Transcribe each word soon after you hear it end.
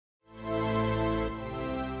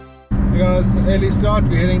guys, early start.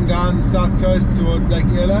 We're heading down south coast towards Lake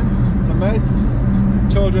Eland. Some mates,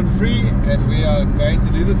 children free, and we are going to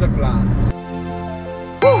do the zipline.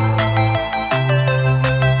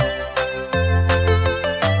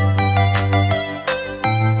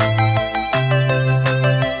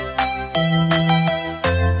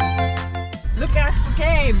 Look out for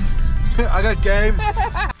game! I got game!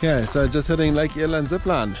 Okay, so just hitting Lake Eland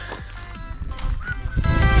zipline.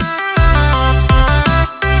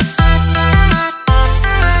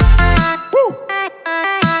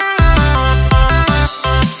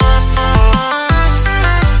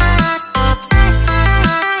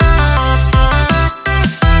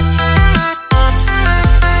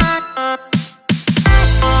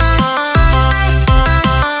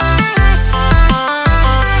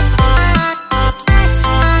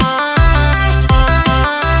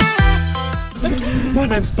 My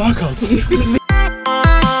name Sparkles.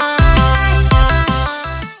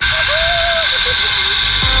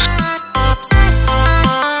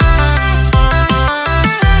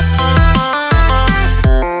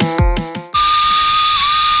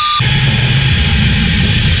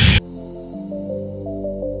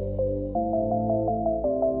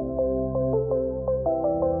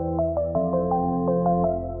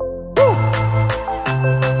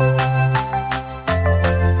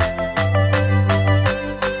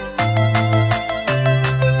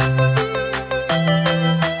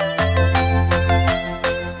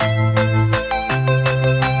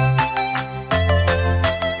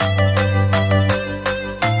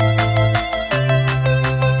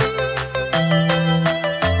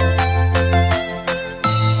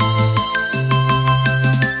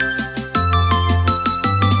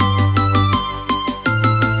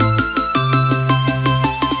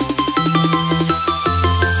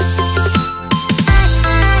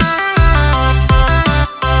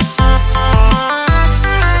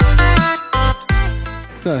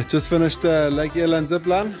 So, just finished Lake Eland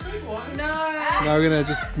zipline. No! Now we're going to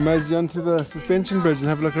just mosey onto the suspension bridge and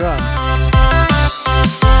have a look around.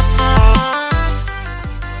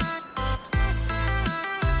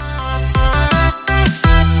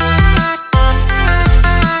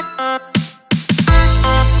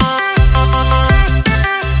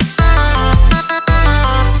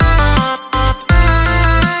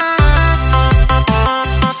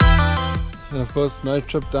 And of course, no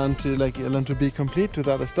trip down to Lake Eland would be complete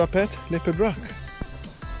without a stop at Leopard Rock.